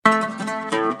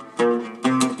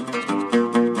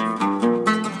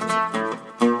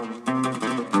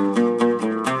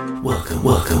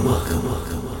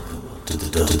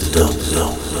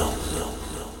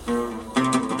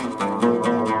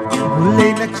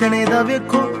ਨੱਚਣੇ ਦਾ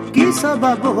ਵੇਖੋ ਕੀ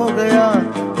ਸਬਬ ਹੋ ਗਿਆ,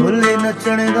 ਭੁੱਲੇ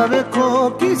ਨੱਚਣੇ ਦਾ ਵੇਖੋ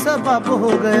ਕੀ ਸਬਬ ਹੋ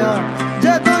ਗਿਆ।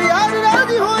 ਜਦੋਂ ਯਾਰ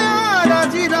ਰਾਜੀ ਹੋਇਆ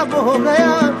ਰਾਜੀ ਰੱਬ ਹੋ ਗਿਆ,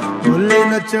 ਭੁੱਲੇ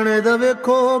ਨੱਚਣੇ ਦਾ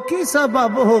ਵੇਖੋ ਕੀ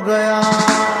ਸਬਬ ਹੋ ਗਿਆ।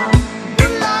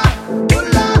 ਬੁੱਲਾ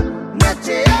ਬੁੱਲਾ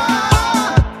ਨੱਚਿਆ,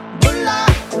 ਬੁੱਲਾ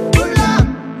ਬੁੱਲਾ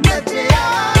ਨੱਚਿਆ,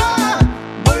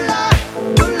 ਬੁੱਲਾ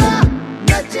ਬੁੱਲਾ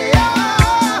ਨੱਚਿਆ,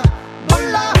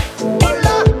 ਬੁੱਲਾ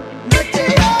ਬੁੱਲਾ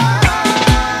ਨੱਚਿਆ,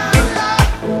 ਬੁੱਲਾ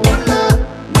ਬੁੱਲਾ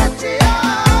ਨੱਚਿਆ,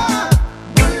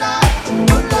 ਬੁੱਲਾ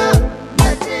ਬੁੱਲਾ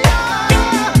ਨੱਚਿਆ,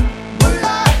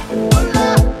 ਬੁੱਲਾ ਬੁੱਲਾ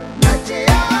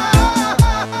ਨੱਚਿਆ,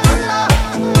 ਬੁੱਲਾ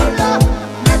ਬੁੱਲਾ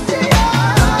ਨੱਚਿਆ,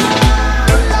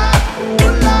 ਬੁੱਲਾ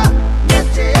ਬੁੱਲਾ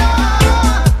ਨੱਚਿਆ,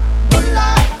 ਬੁੱਲਾ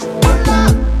ਬੁੱਲਾ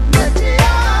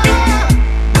ਨੱਚਿਆ,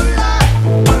 ਬੁੱਲਾ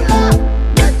ਬੁੱਲਾ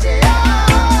ਨੱਚਿਆ,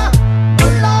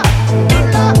 ਬੁੱਲਾ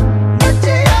ਬੁੱਲਾ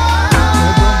ਨੱਚਿਆ।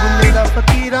 ਜਦੋਂ ਬੁੱਲੇ ਦਾ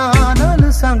ਫਕੀਰਾਂ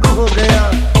ਨਾਲ ਸੰਗ ਹੋ ਗਿਆ,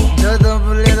 ਜਦੋਂ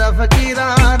ਬੁੱਲੇ ਦਾ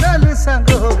ਫਕੀਰਾਂ ਨਾਲ ਸੰਗ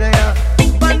ਹੋ ਗਿਆ,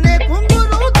 ਬੰਨੇ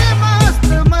ਘੁੰਗਰੂ ਤੇ ਮਸਤ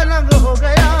ਮਲੰਗ ਹੋ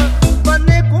ਗਿਆ,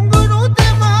 ਬੰਨੇ ਘੁੰਗਰੂ ਤੇ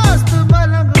ਮਸਤ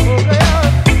ਮਲੰਗ ਹੋ ਗਿਆ।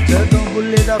 ਜਦੋਂ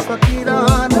ਬੁੱਲੇ ਦਾ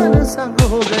ਫਕੀਰਾਂ ਨਾਲ ਸੰਗ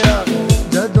ਹੋ ਗਿਆ,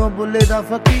 ਜਦੋਂ ਬੁੱਲੇ ਦਾ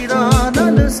ਫਕੀਰਾਂ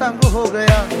ਨਾਲ ਸੰਗ ਹੋ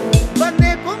ਗਿਆ,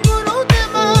 ਬੰਨੇ ਘੁੰਗਰੂ ਤੇ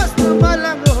ਮਸਤ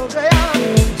ਮਲੰਗ ਹੋ ਗਿਆ।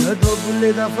 ਜਦੋਂ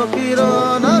ਬੁੱਲੇ ਦਾ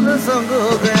ਫਕੀਰਾਂ ਨਾਲ ਸੰਗ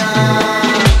ਹੋ ਗਿਆ।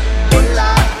 ਬੁੱਲਾ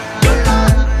ਬੁੱਲਾ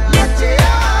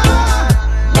ਨੱਚਿਆ,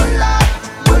 ਬੁੱਲਾ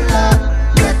ਬੁੱਲਾ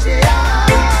ਨੱਚਿਆ,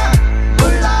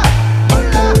 ਬੁੱਲਾ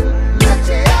ਬੁੱਲਾ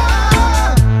ਨੱਚਿਆ,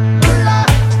 ਬੁੱਲਾ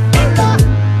ਬੁੱਲਾ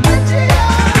ਨੱਚਿਆ।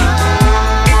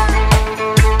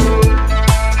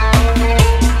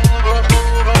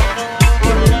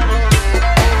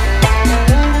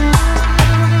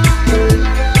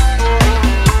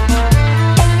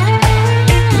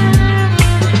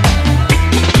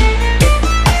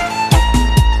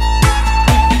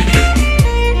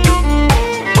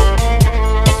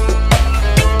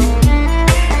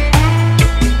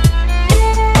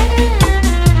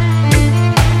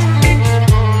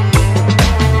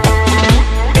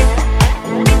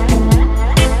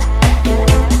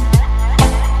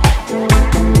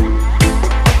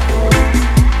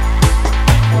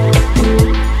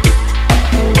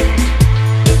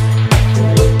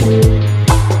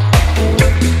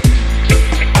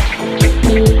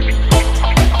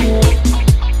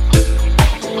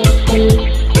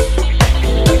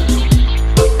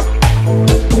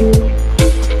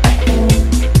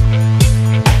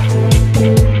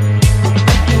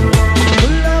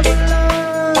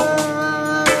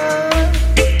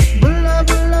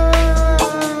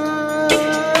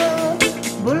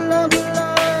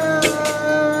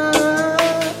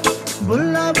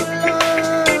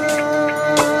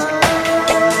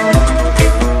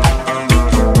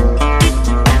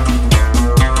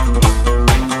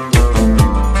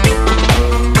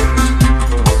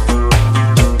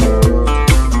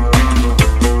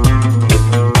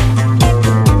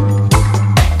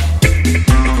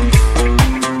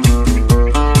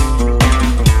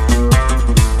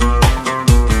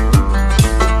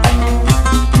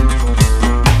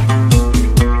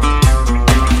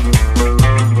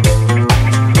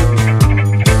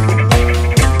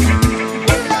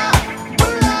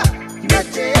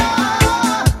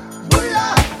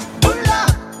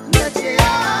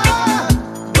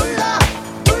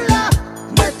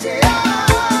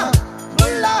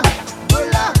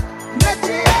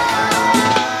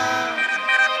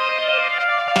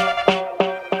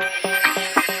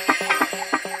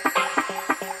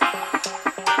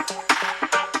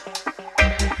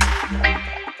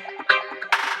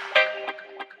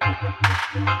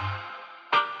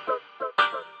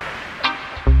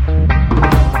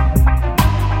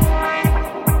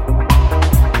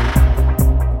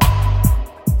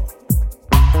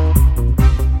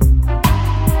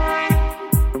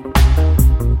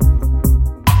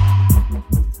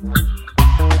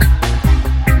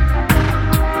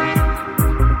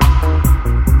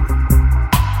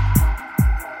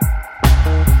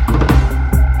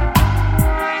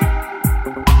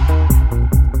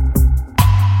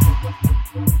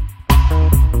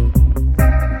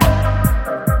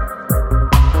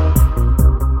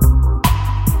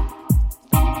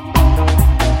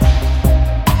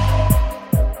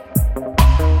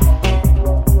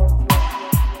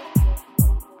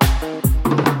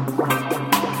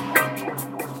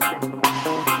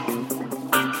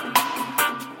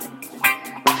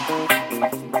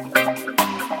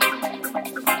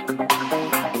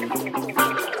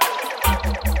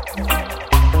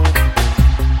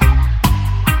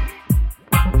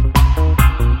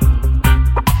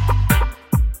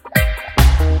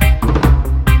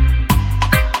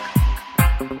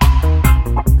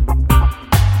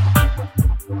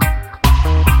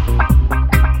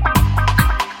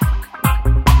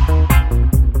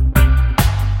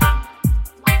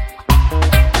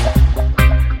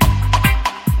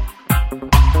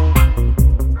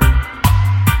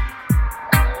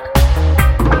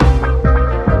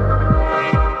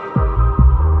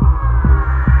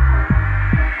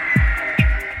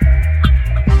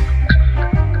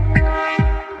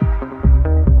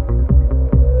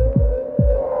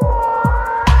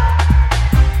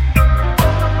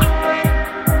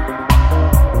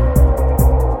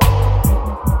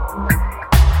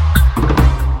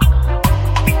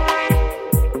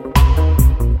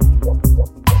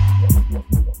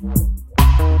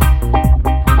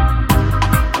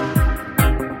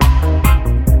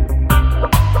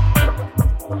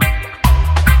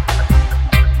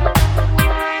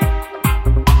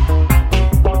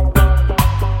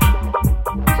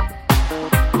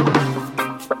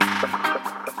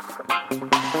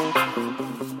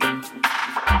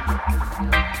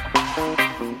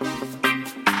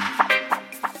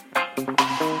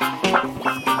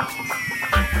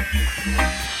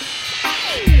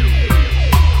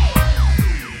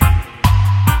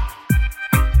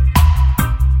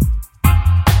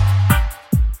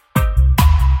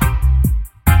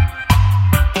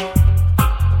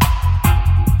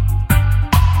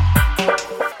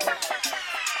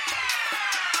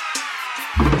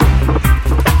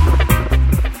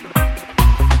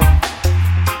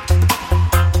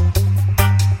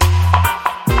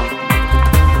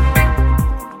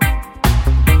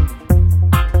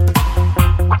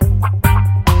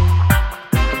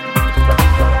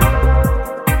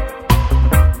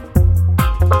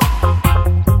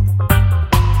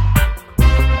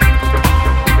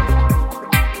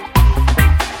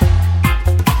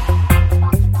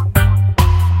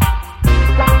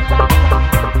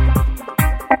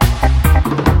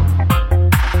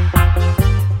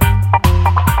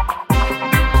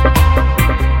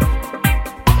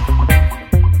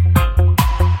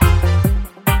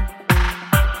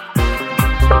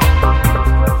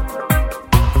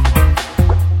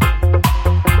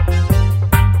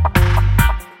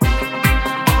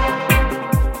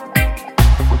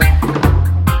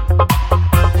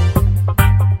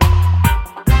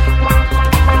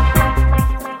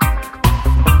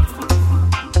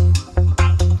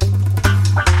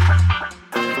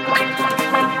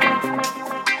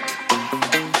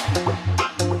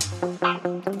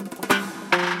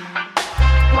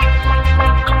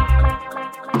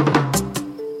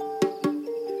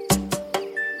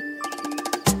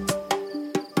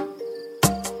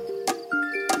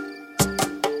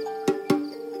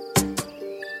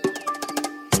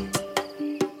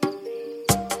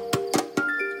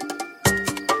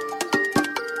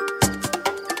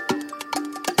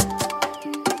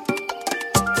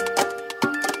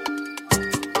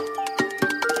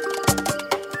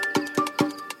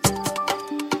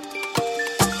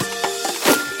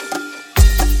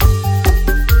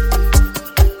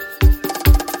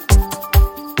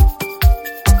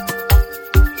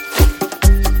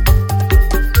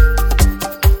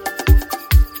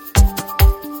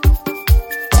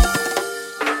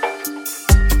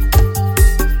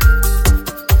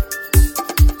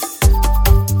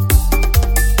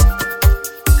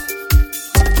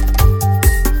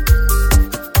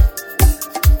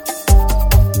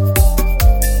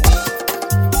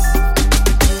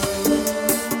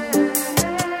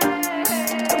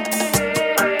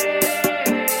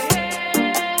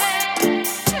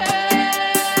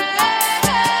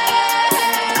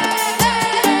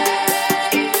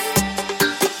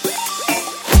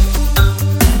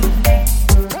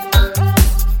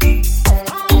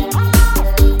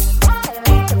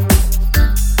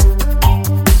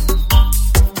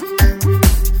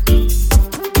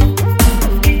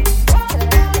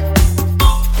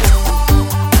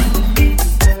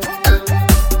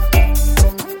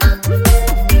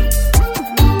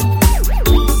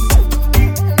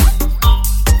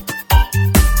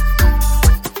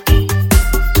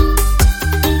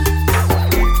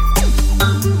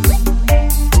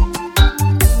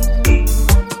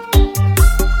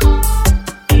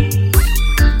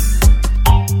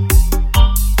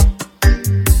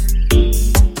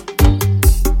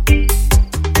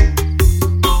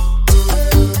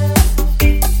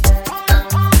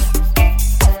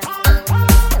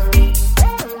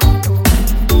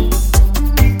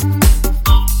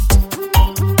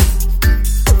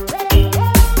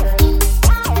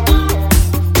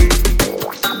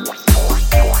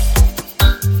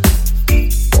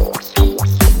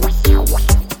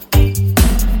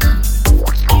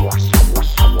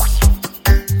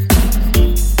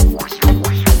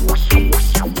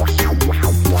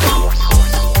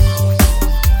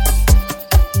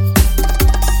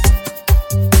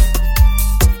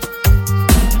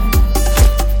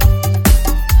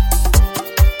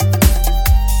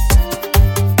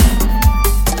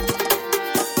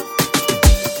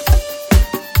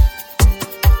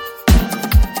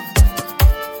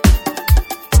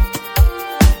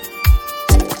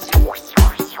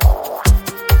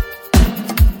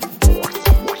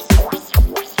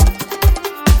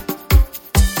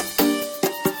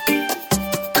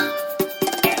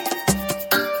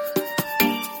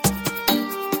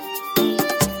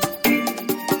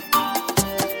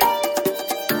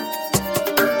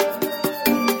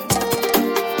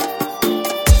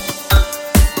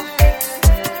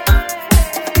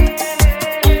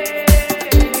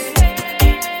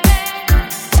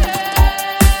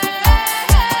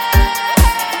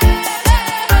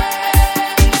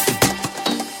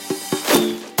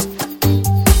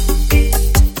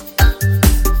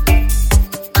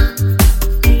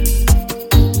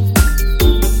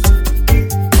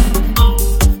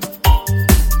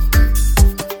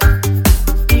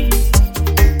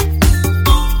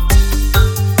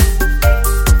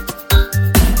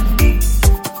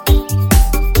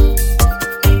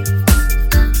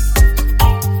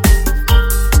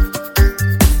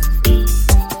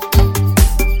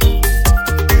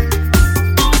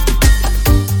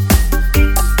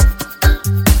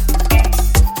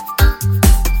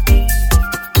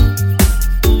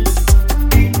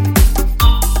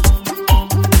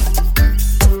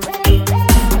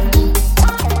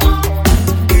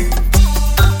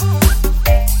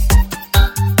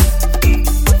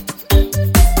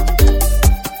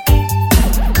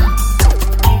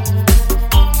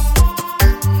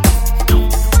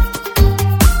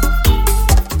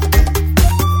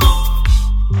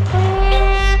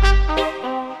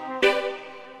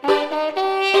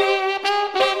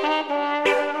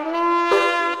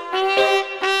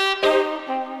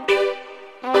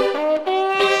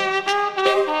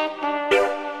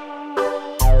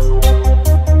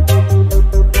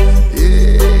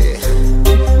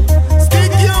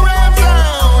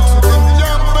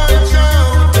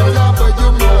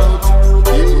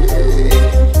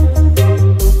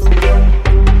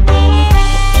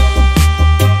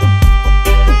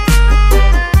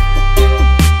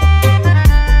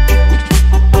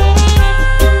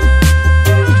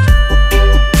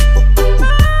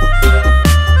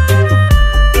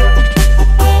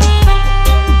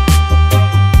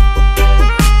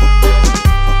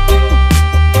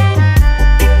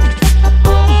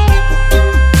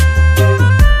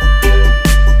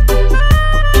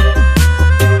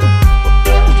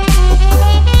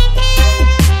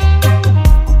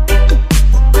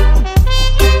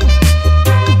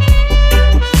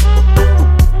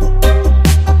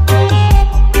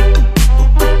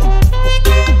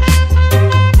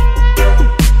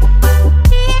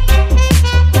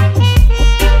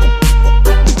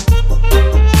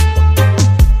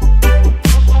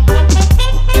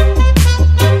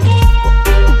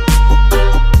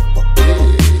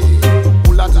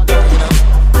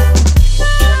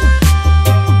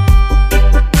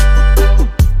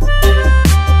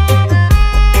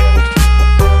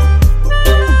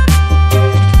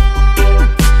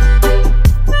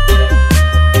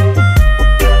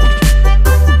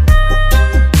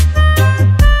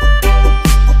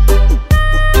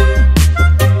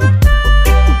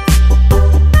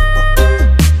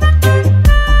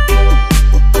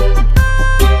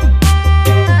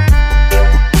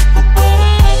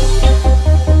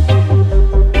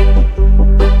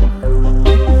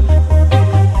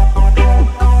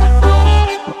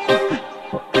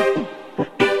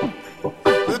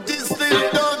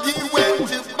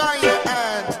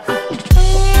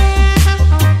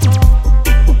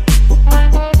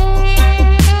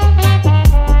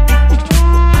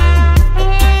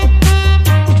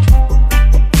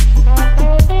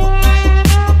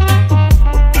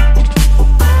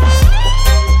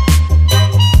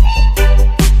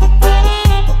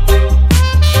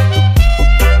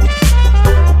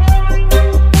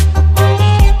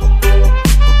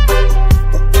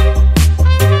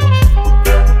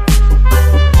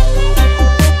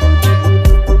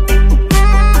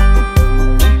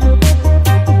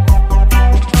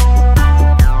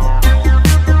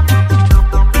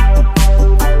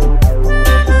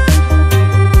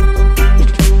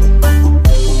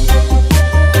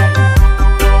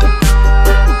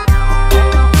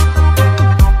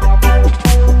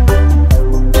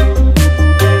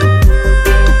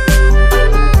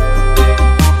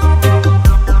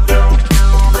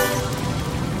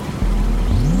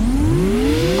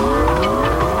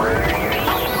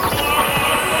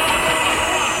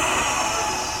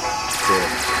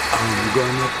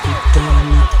 gonna put on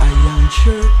an iron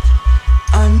shirt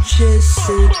and chase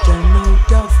Satan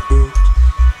out of earth.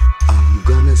 I'm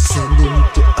gonna send him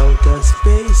to outer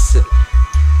space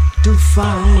to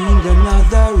find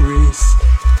another race.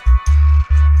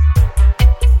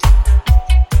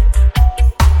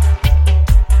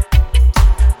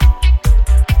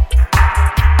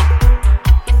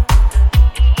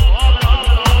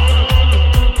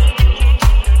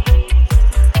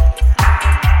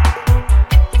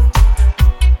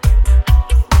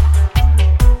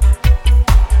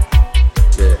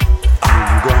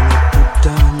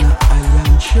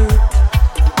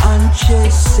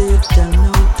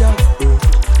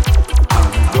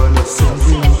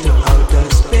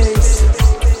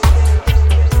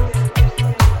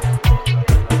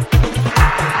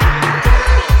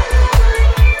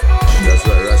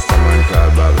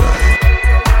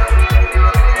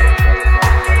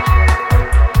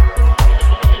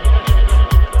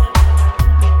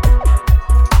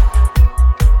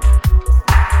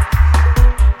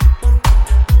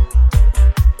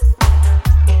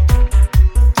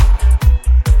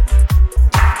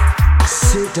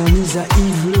 Satan is a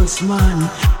evilest man.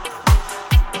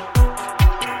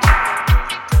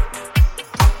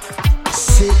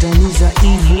 Satan is a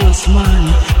evilest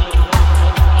man.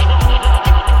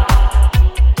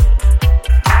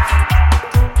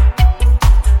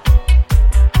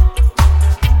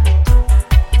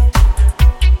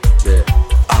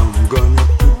 I'm gonna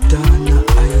put on an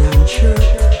iron shirt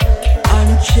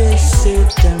and chase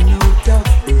Satan out of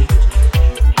earth.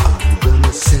 I'm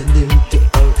gonna send him to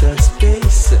outer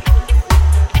space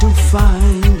to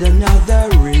find another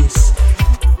race.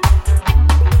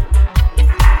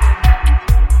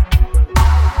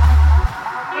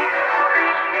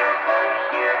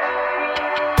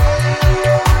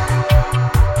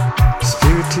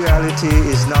 Spirituality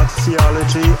is not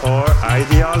theology or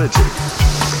ideology.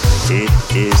 It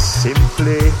is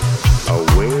simply a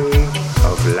way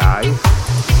of life,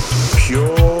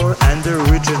 pure and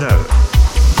original,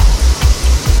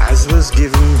 as was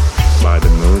given by the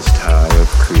Most High of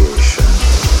creation.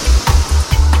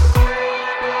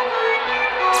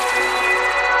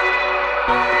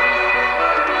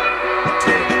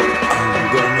 I'm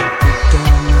gonna put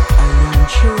on an iron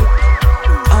shirt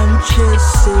and chase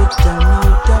Satan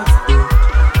out of earth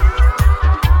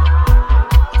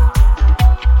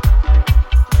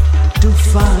to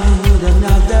find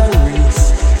another race.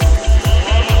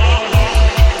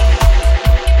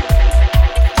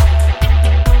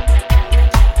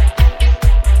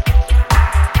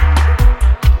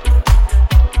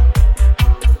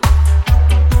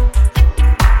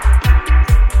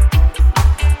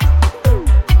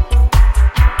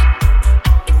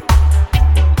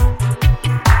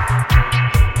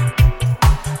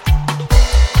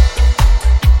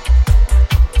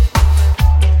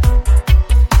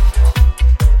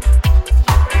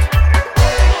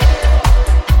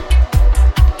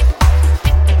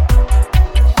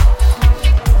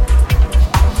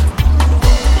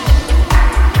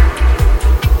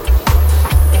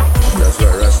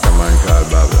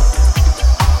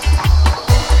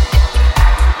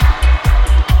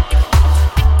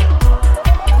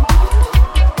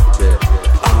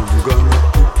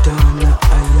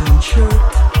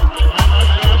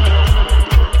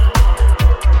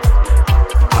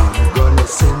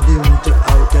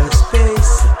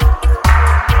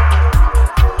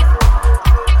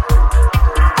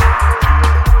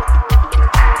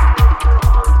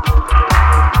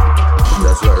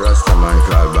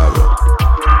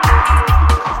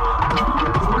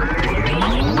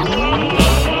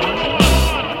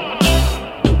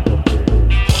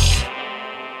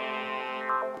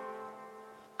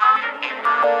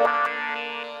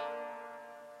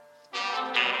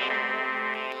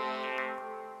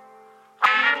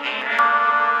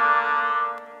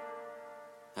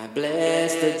 I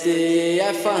bless the day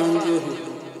I found you.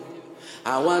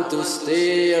 I want to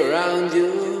stay around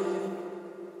you,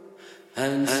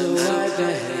 and so I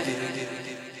beg you.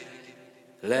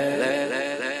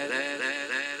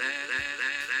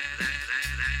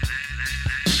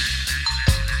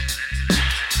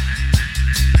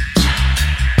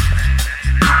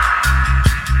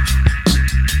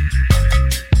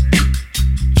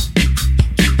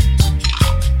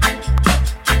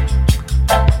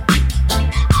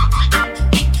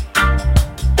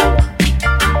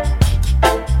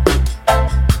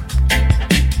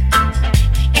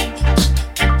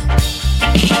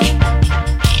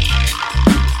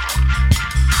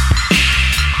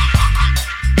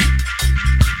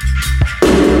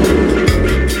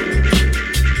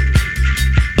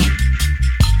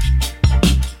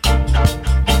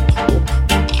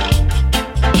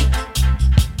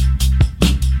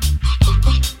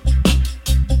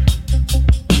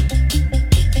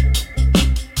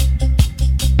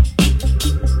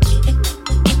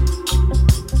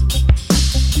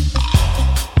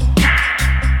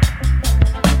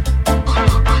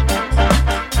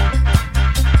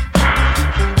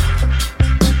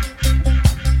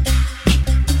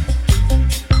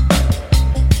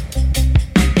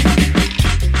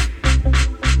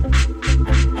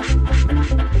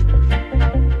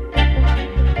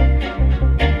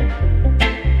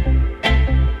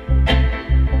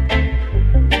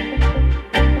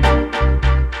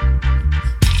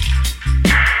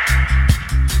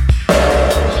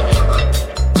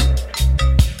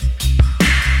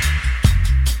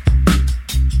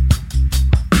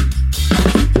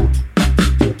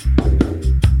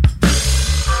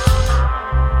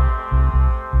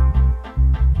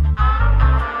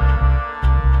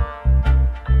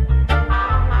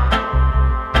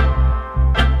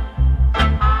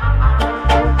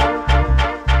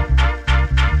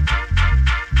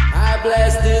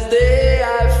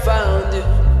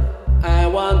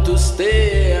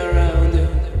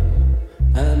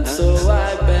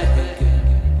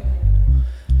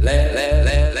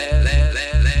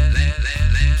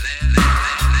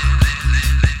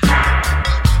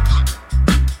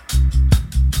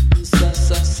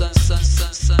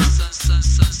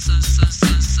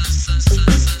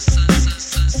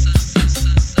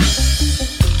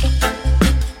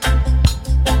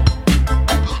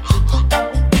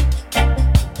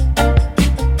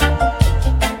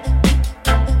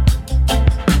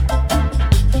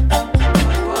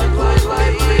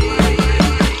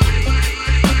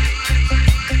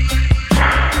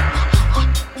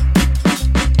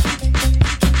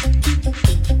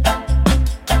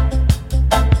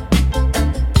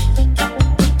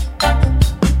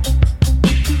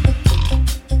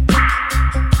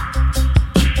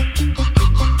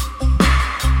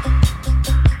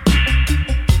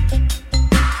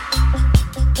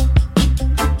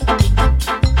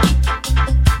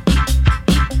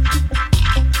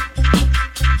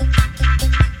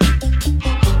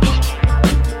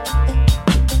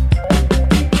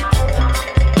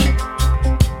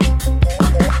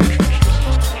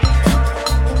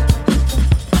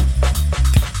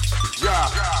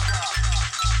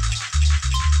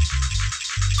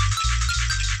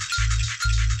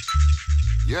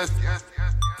 Yes, yes,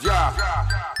 yes, yeah.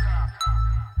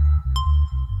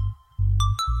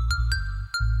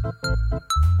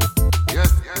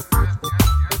 Yes, yes, yes,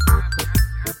 yes,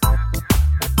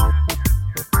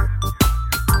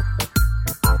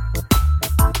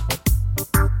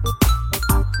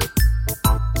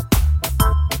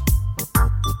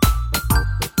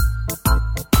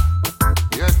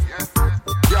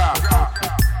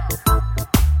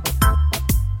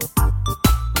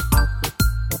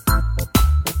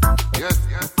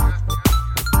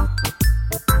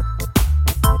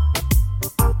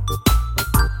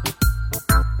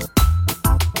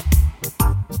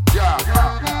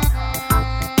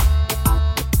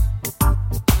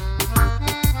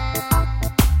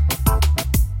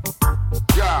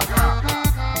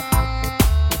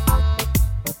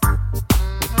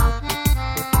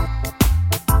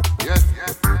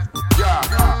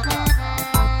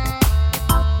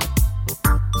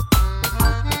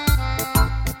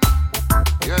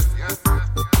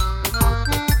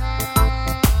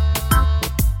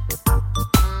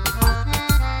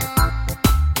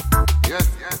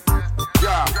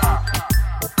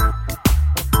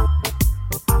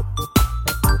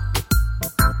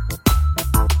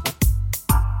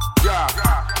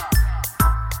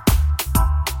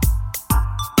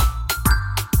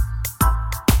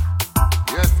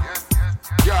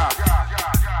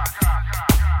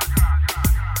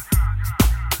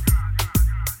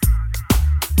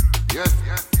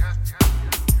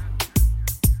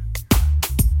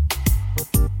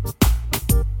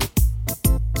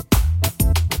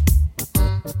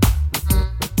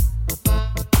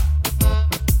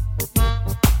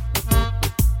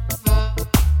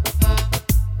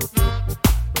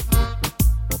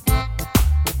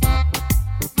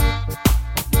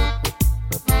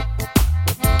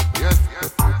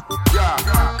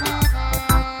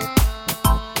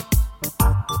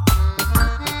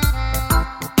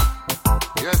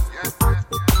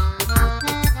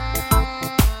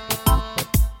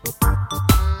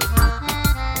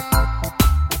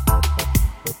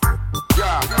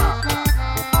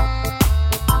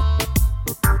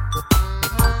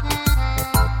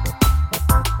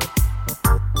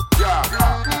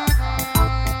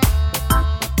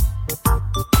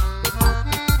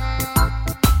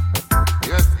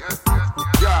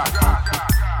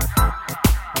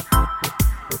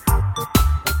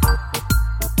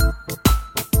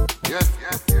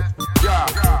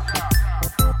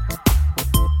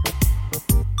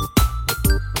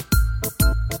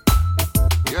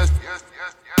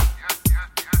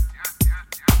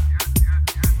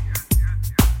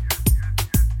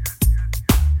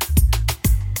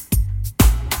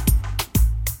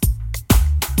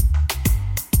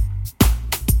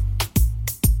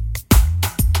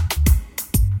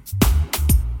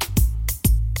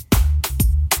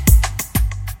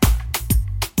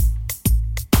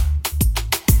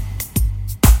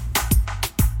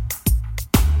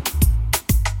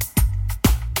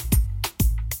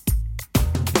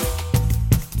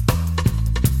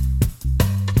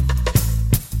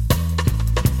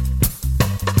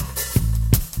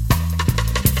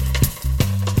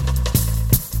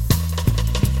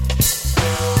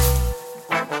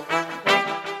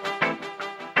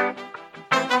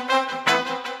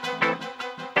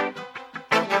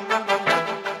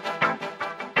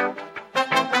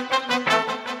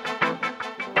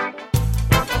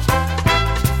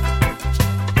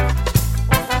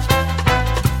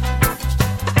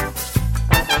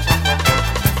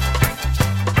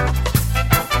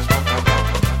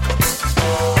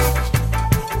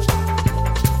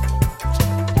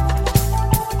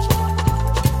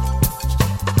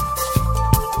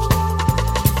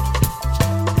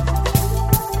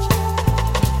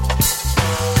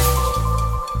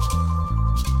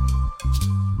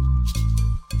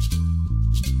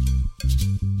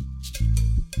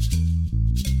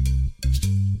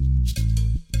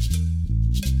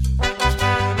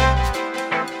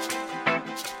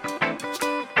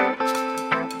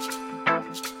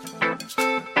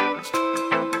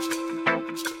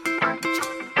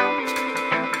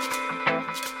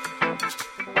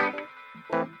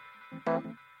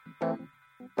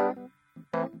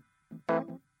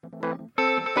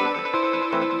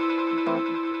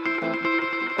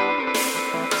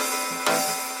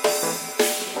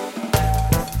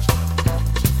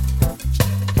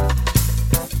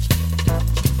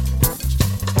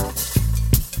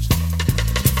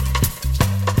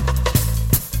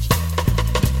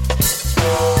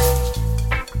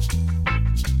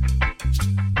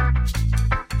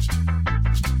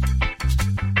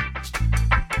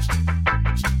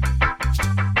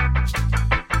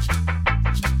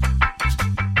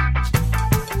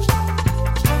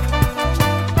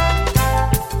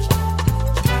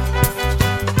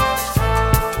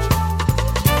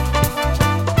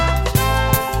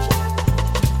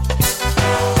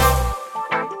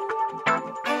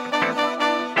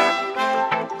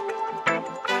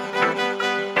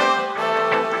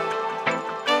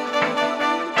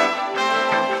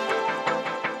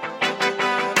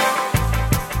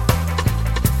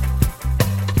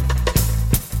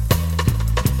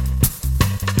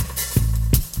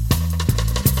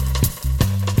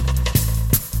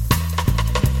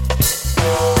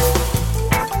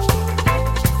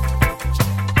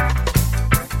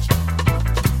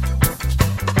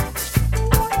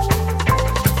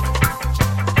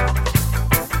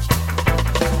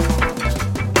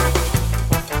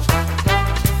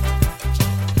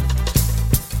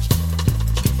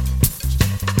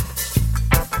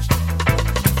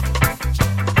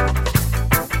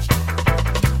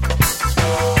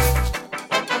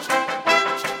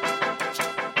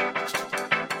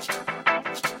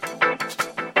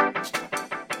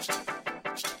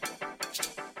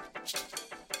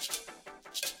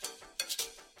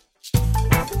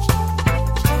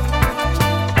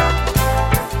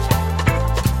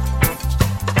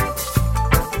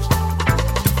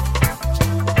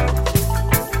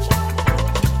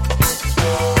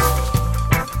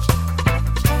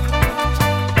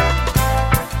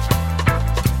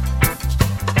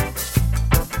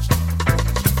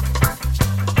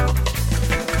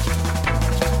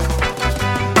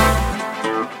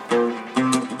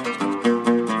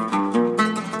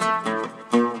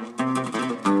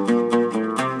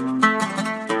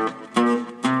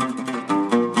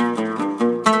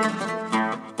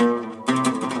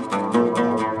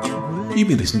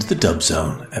 been listening to the Dub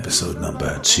Zone, episode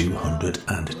number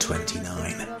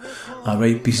 229. Our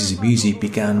 8 pieces of music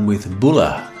began with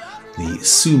Bulla, the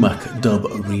Sumac Dub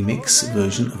remix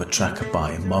version of a track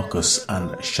by Marcus and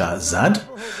Shahzad,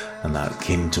 and that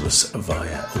came to us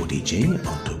via ODG,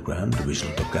 Underground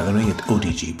Original Dub Gathering, at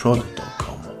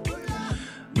odgprod.com.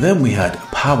 Then we had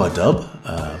Power Dub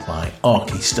by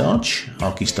Arky Starch.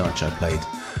 Arky Starch I played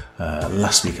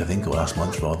last week, I think, or last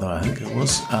month rather, I think it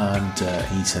was, and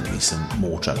he sent me some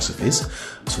more tracks of his,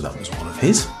 so that was one of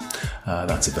his.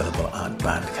 That's available at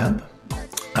Bandcamp.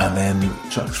 And then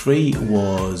track 3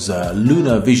 was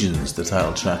Lunar Visions, the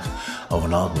title track of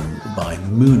an album by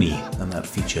Mooney, and that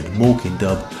featured Morkin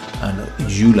Dub and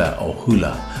Jula or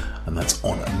Hula, and that's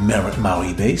on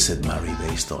Maribase at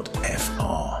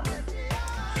maribase.fr.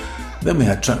 Then we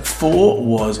had track 4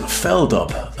 was Fell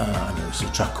Dub, and it was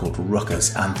a track called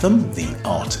Rucker's Anthem, the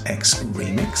Art X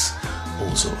remix,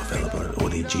 also available at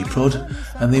ODG Prod.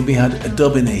 And then we had a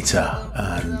Dubinator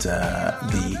and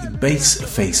the bass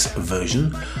face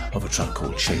version of a track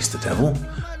called Chase the Devil,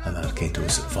 and that came to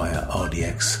us via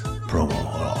RDX Promo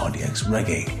or RDX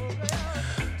Reggae.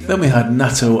 Then we had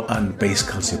Natto and Bass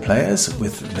Culture Players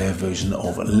with their version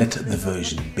of Let the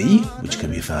Version Be, which can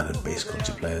be found at Bass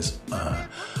Culture Players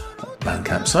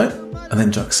Bandcamp site. And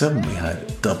then track 7 we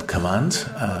had Dub Command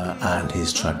and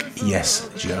his track Yes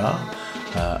Jar,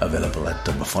 available at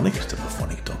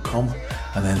dubaphonic.com.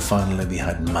 And then finally we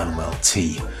had Manuel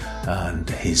T and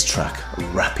his track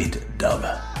Rapid Dub.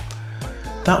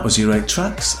 That was your 8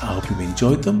 tracks. I hope you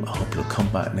enjoyed them. I hope you'll come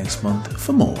back next month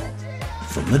for more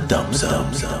from the Dub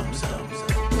Zone.